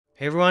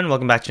Hey everyone,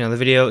 welcome back to another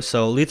video.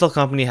 So Lethal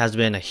Company has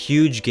been a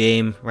huge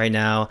game right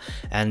now,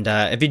 and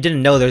if you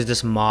didn't know, there's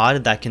this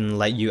mod that can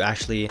let you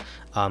actually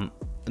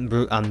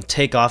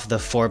take off the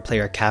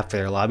 4-player cap for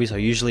their lobby. So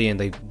usually in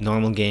the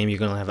normal game you're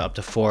gonna have up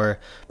to 4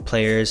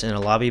 players in a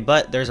lobby,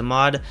 but there's a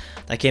mod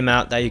that came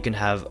out that you can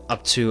have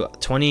up to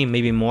 20,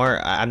 maybe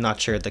more. I'm not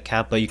sure the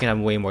cap, but you can have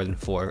way more than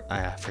 4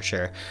 for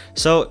sure.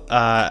 So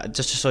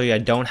just to show you, I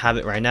don't have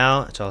it right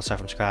now, so I'll start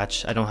from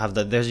scratch. I don't have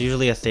there's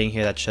usually a thing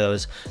here that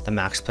shows the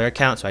max player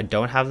count, so I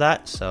don't have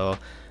that. So I'm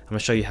gonna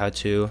show you how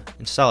to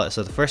install it.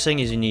 So the first thing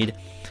is you need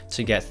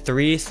to get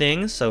 3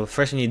 things. So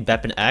first you need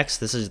BepInEx.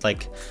 This is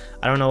like,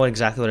 I don't know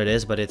exactly what it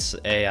is, but it's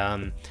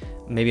a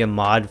maybe a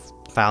mod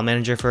file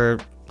manager for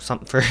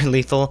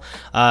Lethal.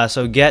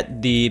 So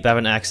get the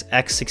BepInEx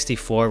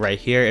x64 right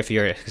here if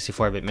you're a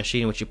 64-bit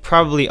machine, which you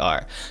probably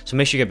are. So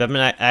make sure you get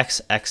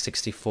BepInEx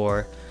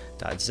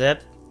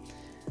x64.zip.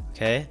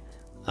 Okay,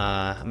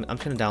 I'm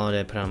just gonna download it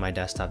and put it on my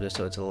desktop just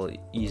so it's a little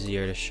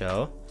easier to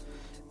show.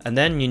 And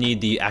then you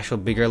need the actual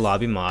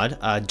BiggerLobby mod.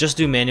 Just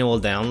do manual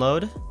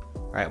download.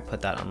 All right, I'll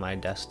put that on my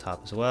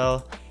desktop as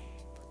well.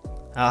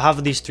 I'll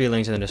have these 3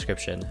 links in the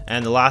description.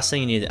 And the last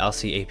thing, you need the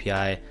LC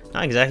API.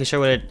 Not exactly sure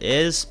what it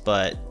is,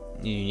 but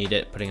you need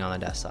it putting it on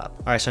the desktop.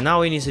 All right, so now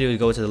what you need to do is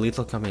go to the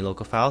Lethal Company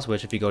local files,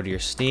 which if you go to your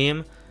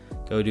Steam,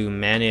 go to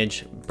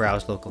manage,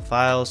 browse local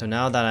files. So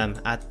now that I'm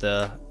at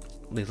the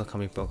Lethal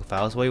Company local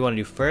files, what you want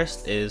to do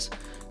first is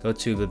go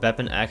to the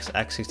BepInEx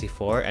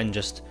x64 and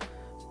just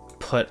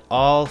put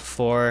all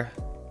 4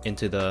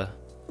 into the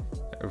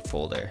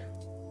folder.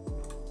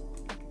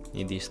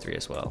 Need these 3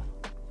 as well,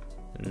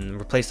 and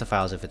replace the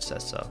files if it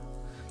says so.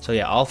 So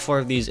yeah, all 4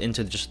 of these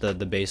into just the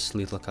base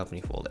Lethal Company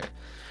folder.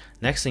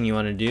 Next thing you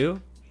want to do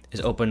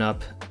is open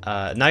up,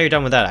 now you're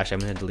done with that, actually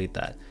I'm going to delete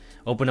that.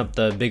 Open up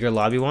the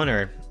BiggerLobby one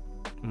or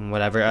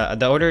whatever.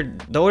 The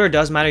order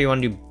does matter. You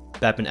want to do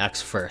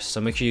BepInEx first, so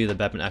make sure you do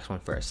the BepInEx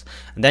one first,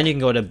 and then you can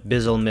go to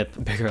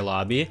BizLmip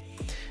BiggerLobby.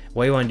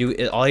 What you want to do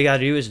is, all you got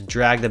to do is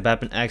drag the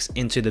BepInEx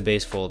into the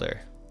base folder.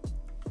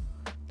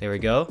 There we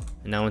go.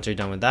 And now once you're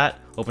done with that,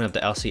 open up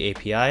the LC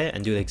API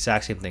and do the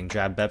exact same thing.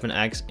 Drag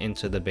BepInEx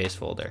into the base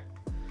folder.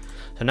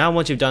 So now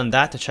once you've done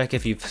that, to check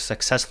if you've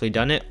successfully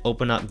done it,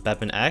 open up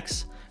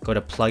BepInEx, go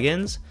to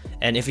plugins,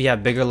 and if you have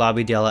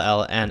BiggerLobby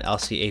DLL and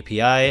LC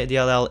API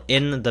DLL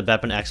in the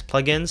BepInEx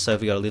plugins, so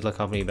if you go to Lethal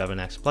Company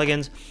BepInEx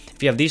plugins,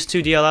 if you have these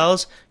 2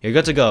 DLLs, you're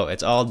good to go.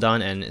 It's all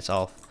done and it's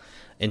all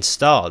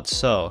installed.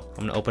 So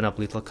I'm gonna open up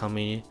Lethal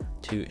Company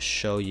to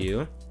show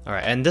you. All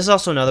right, and this is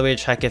also another way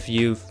to check if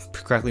you've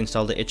correctly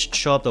installed it. It should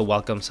show up the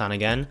welcome sign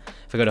again.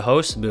 If I go to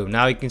host, boom,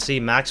 now you can see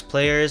max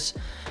players.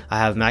 I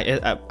have I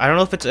don't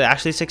know if it's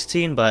actually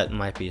 16, but it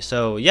might be.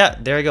 So yeah,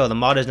 there you go. The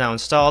mod is now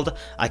installed.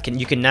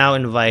 You can now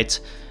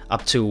invite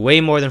up to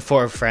way more than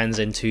 4 friends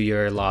into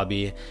your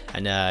lobby.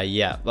 And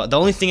yeah, but the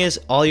only thing is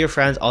all your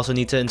friends also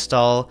need to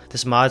install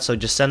this mod, so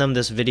just send them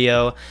this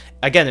video.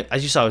 Again,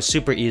 as you saw, it was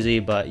super easy,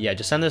 but yeah,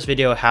 just send this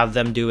video, have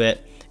them do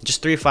it.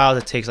 Just 3 files,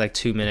 it takes like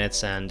 2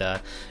 minutes, and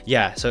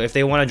yeah, so if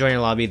they want to join your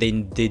lobby, they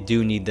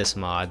do need this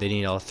mod. They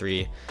need all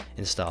 3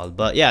 installed.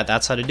 But yeah,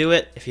 that's how to do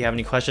it. If you have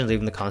any questions, leave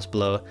them in the comments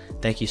below.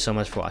 Thank you so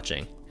much for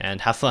watching, and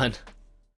have fun.